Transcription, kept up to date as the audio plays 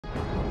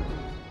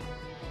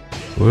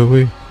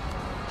Wait.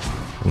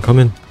 I'm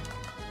coming.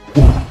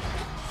 Ooh.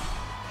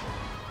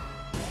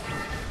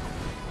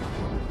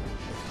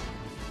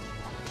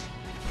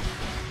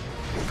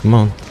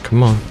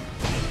 Come on.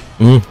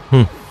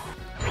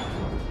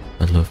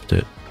 I loved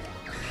it.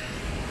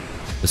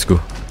 Let's go.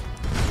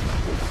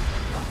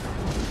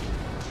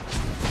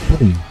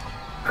 Boom.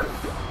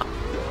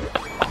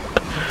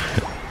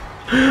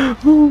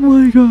 Oh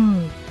my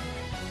god.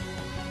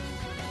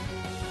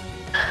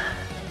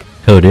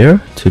 Hello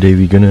there. Today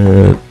we're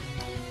gonna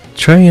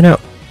try it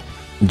out.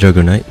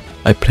 Dragonite.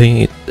 I playing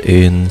it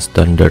in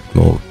standard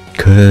mode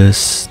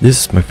cause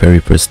this is my very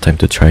first time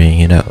to trying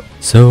it out.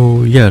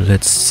 So yeah,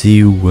 let's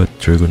see what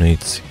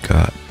Dragonite's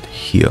got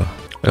here.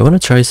 I wanna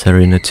try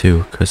Serena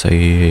too cause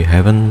I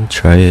haven't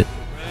tried it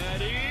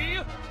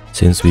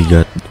since we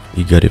got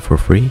it for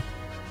free.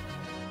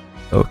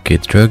 Okay,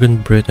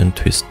 Dragon Breath and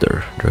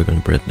Twister. Dragon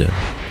Breath then.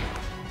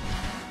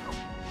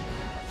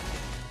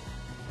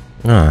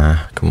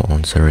 Ah, come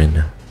on,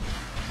 Serena.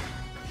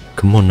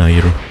 Come on,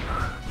 Nairo.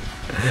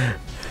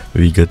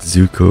 We got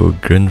Zuko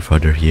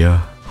grandfather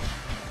here.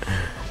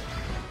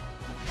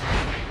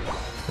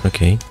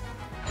 Okay.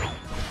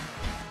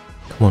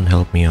 Come on,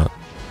 help me out.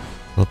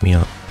 Help me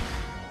out.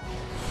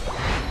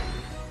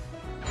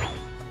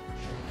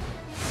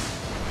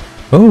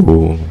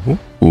 Oh,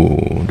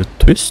 ooh, the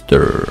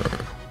Twister.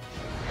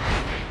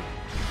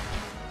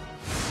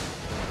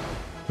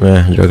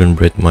 Dragon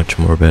Breath much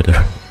more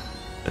better.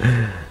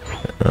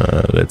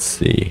 Let's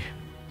see.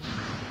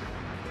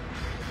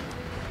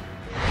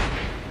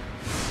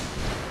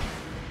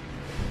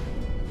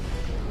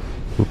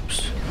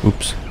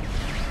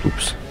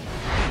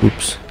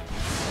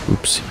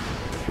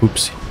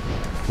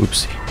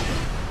 Oopsie.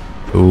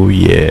 Oh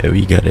yeah,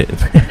 we got it.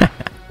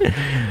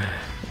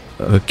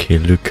 Okay,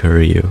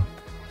 Lucario.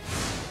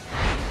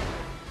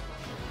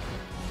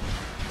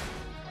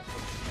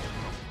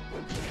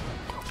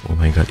 Oh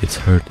my god, it's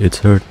hurt.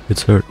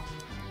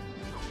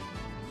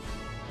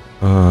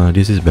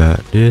 This is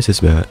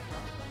bad.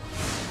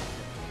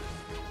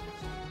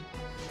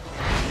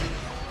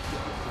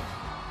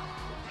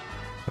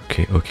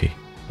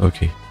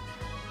 Okay.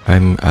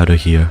 I'm out of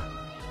here.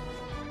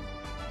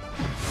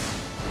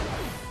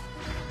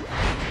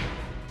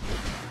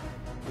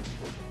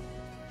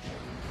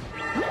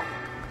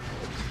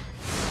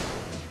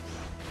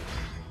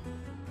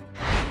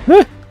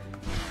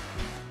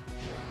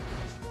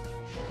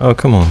 Oh,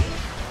 come on.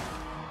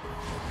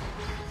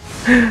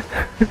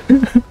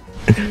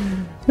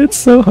 It's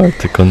so hard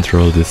to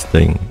control this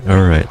thing.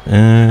 Alright,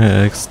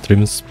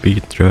 extreme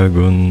speed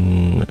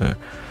dragon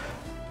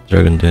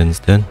dance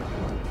then.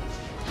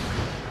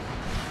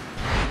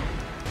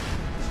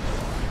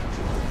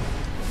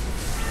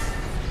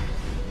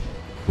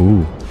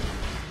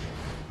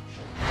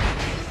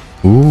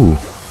 Ooh,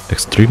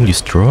 extremely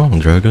strong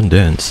dragon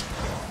dance.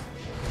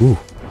 Ooh,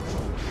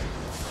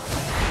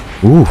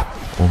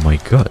 oh my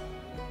god.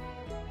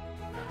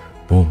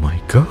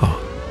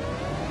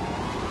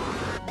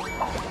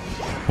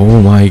 Oh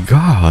my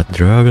god,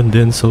 Dragon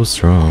Dance so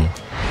strong.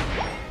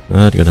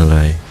 Not gonna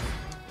lie.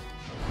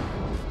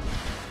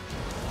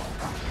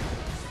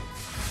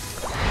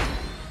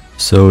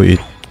 So it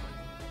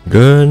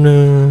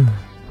gonna...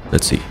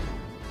 let's see.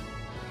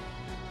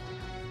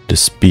 The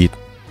speed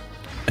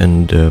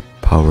and the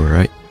power,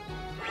 right?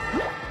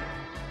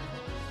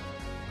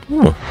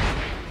 Oh,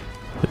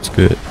 that's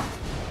good.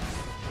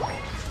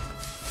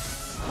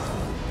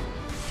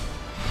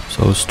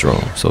 So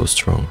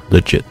strong.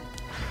 Legit,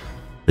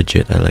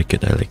 I like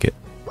it.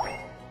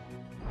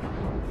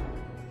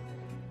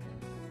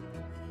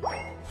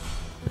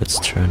 Let's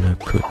try to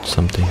put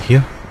something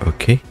here.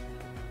 Okay.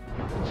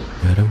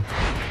 Got him.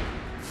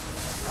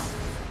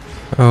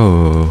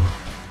 Oh.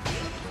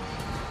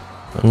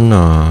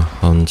 Nah,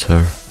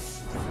 Hunter.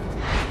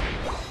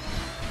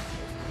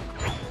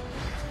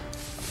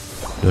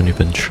 Don't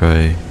even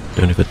try.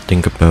 Don't even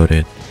think about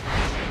it.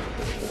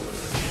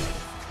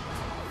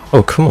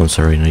 Oh, come on,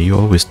 Serena, you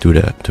always do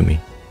that to me.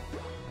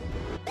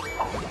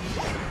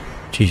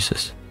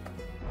 Jesus.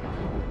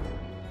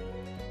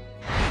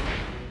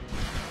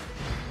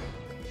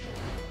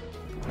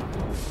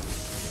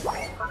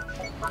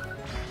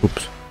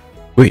 Oops.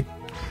 Wait.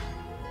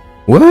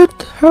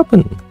 What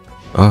happened?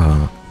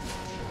 Ah.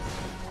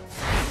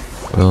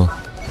 Well.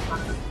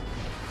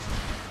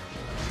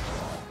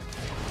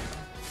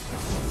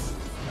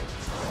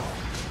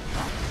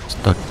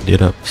 Stuck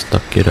it up.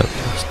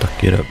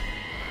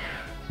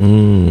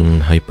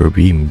 Hyper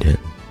Beam then.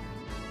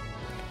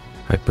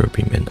 Hyper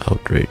Beam and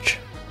Outrage.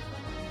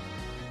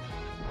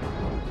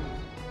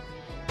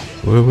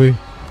 Wait.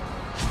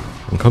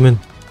 I'm coming.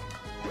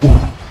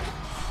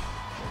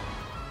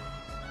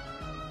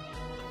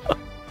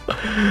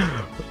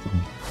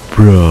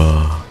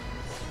 Bruh.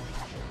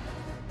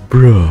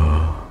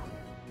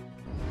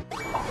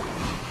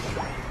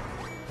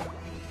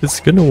 It's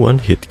gonna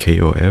one-hit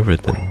KO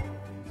everything.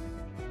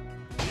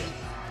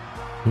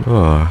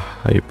 Oh,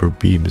 Hyper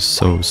Beam is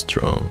so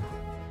strong.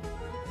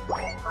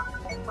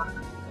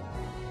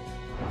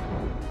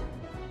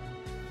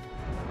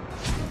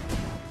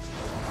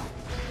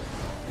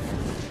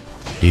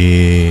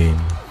 in.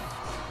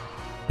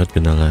 Not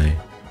gonna lie.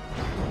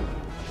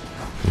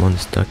 Come on,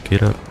 stack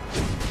it up.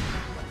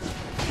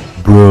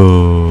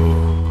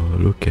 Bro,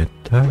 look at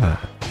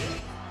that.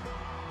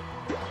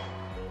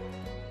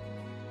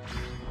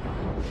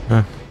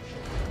 Huh.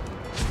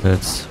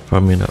 Let's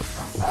farm it up.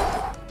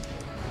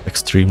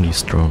 Extremely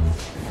strong.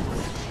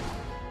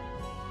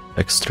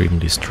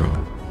 Extremely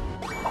strong.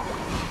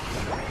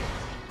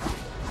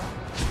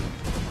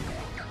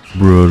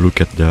 Bro,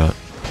 look at that.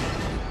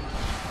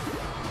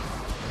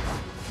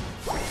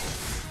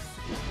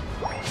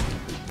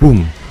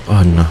 Boom.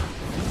 Oh no.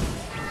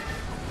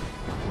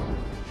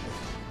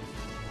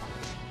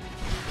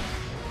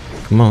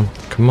 Come on,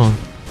 come on.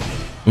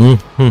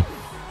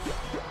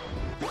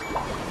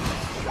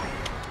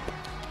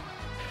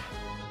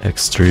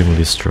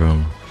 Extremely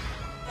strong.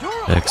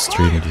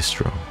 Extremely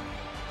strong.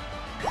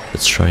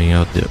 Let's try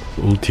out the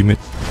ultimate.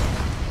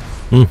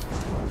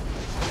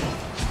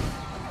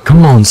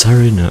 Come on,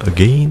 Sarina,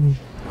 again.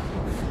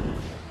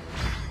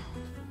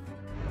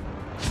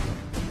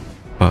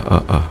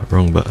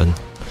 Wrong button.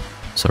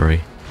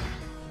 Sorry.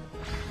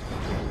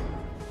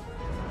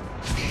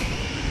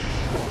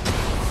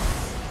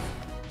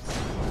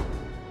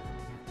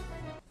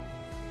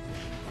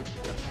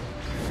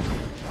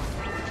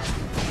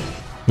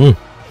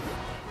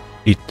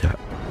 Eat that.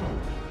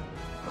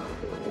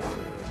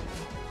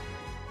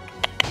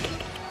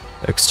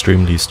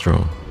 Extremely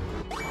strong.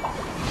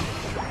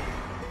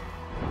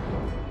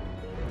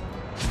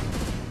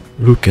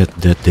 Look at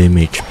that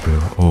damage, bro.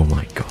 Oh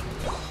my god.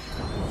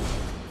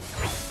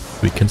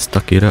 We can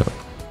stack it up,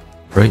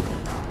 right?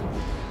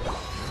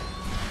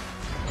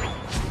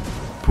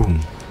 Boom.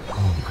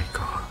 Oh my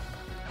god.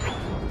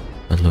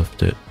 I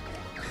loved it.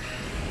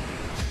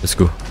 Let's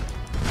go.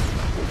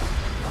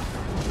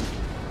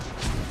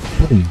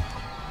 Boom.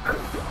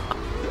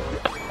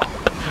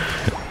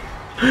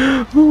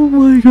 Oh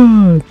my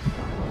god.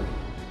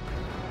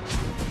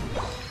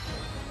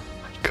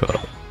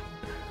 God.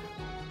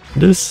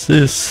 This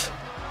is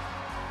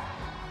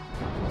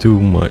too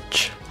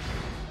much.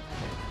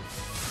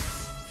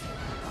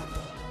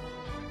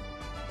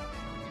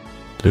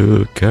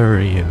 Look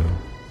at you.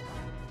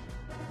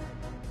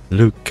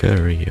 Look at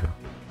you.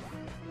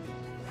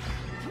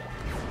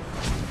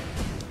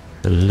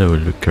 Hello,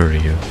 look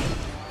at you.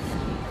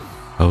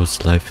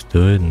 How's life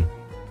doing?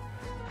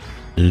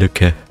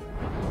 Look at.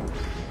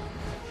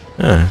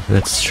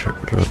 Let's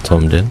draw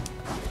Tom then.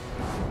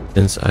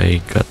 Since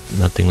I got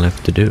nothing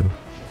left to do.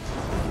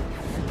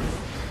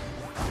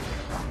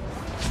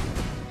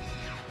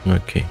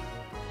 Okay,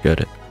 got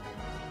it.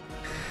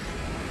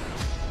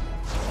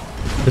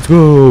 Let's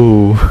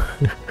go!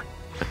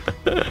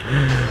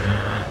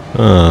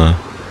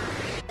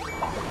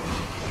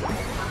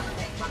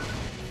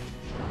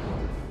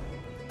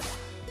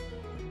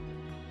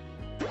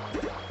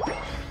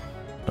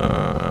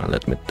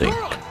 Let me think.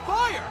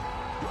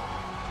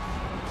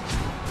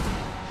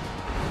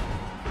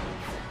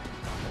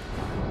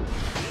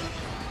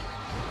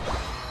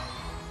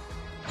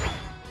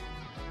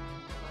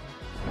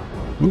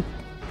 Whoop.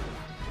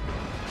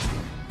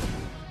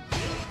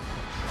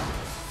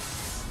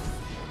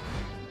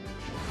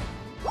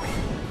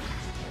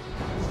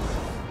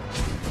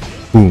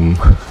 Boom.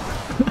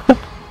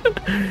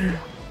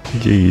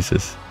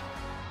 Jesus.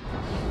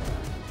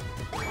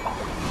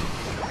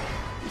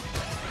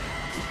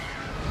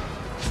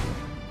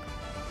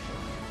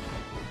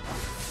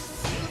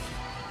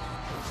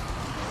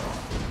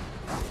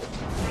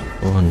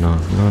 Oh no,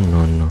 no,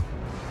 no, no.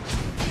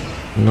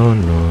 No,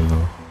 no,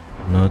 no.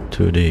 Not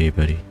today,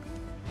 buddy.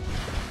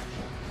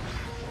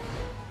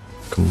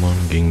 Come on,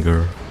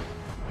 Ginger.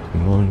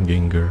 Come on,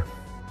 Ginger.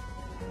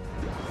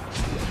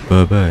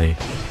 Bye-bye.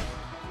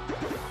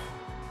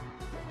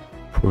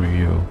 For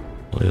you,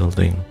 little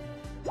thing.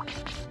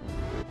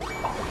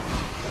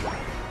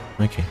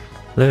 Okay,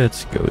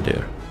 let's go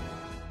there.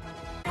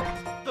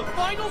 The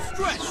final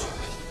stretch.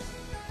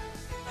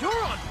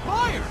 You're on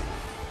fire.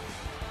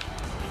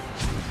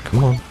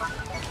 Come on.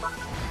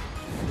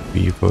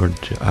 Before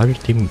the other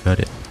team got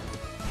it.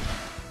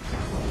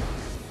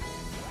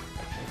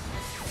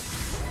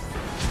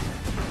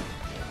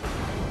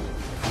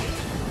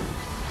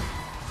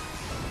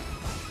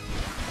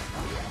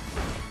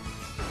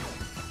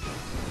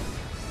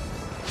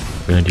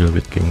 Gonna deal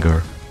with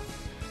Gengar.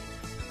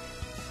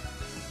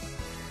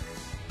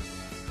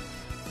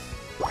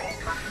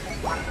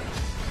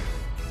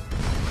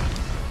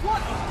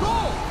 What a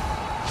goal!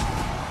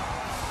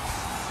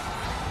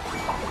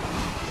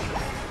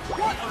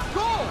 What a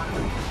goal!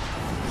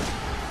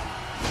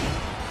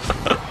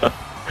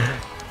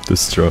 Too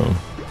strong.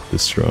 Too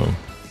strong.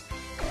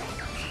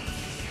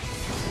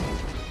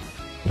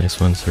 Nice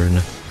one,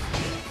 Serena.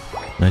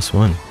 Nice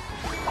one.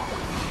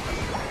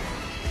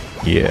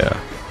 Yeah.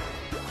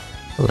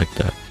 I like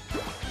that.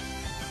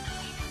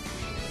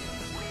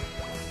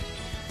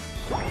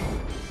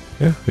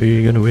 Yeah,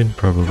 we're gonna win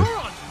probably. You're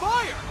on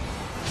fire.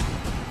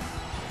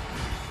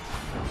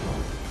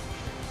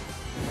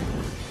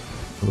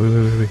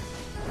 Wait.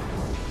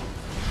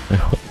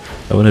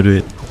 I wanna do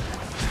it.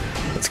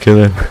 Let's kill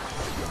him.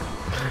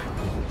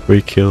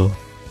 Free kill.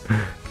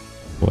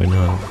 Why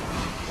not?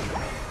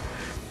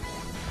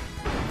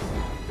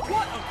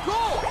 What a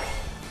goal!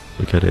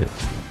 Look at it.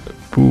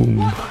 Boom.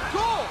 What a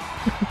goal!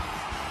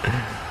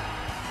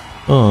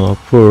 Oh,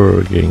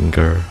 poor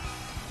Gengar.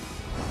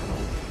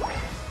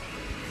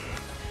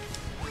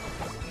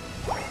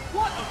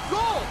 What a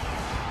goal!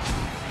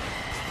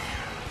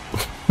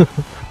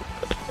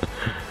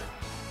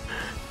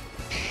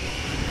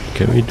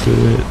 Can we do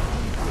it?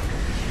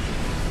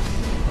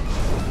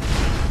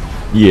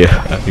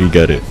 Yeah, we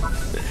got it.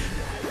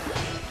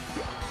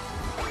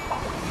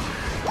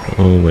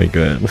 Oh my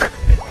god.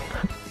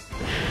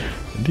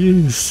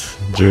 This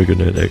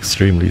Dragonite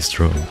extremely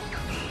strong.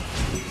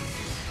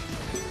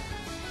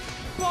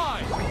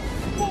 5,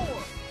 4,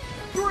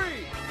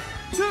 3,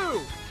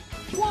 2,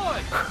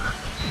 1.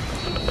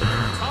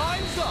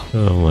 Time's up.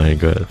 Oh my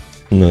god.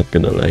 Not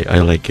gonna lie, I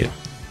like it.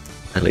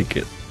 I like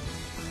it.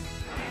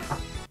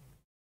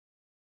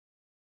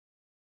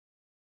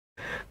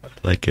 I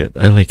like it.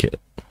 I like it.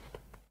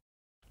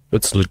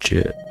 It's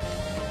legit.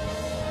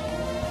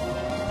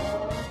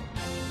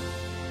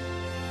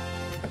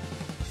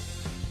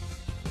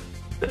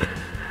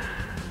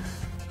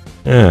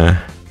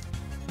 Yeah.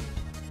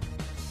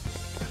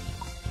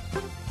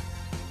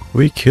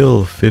 We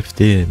kill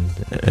 15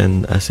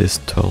 and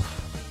assist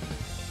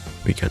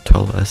 12. We got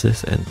 12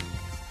 assists and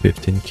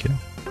 15 kill.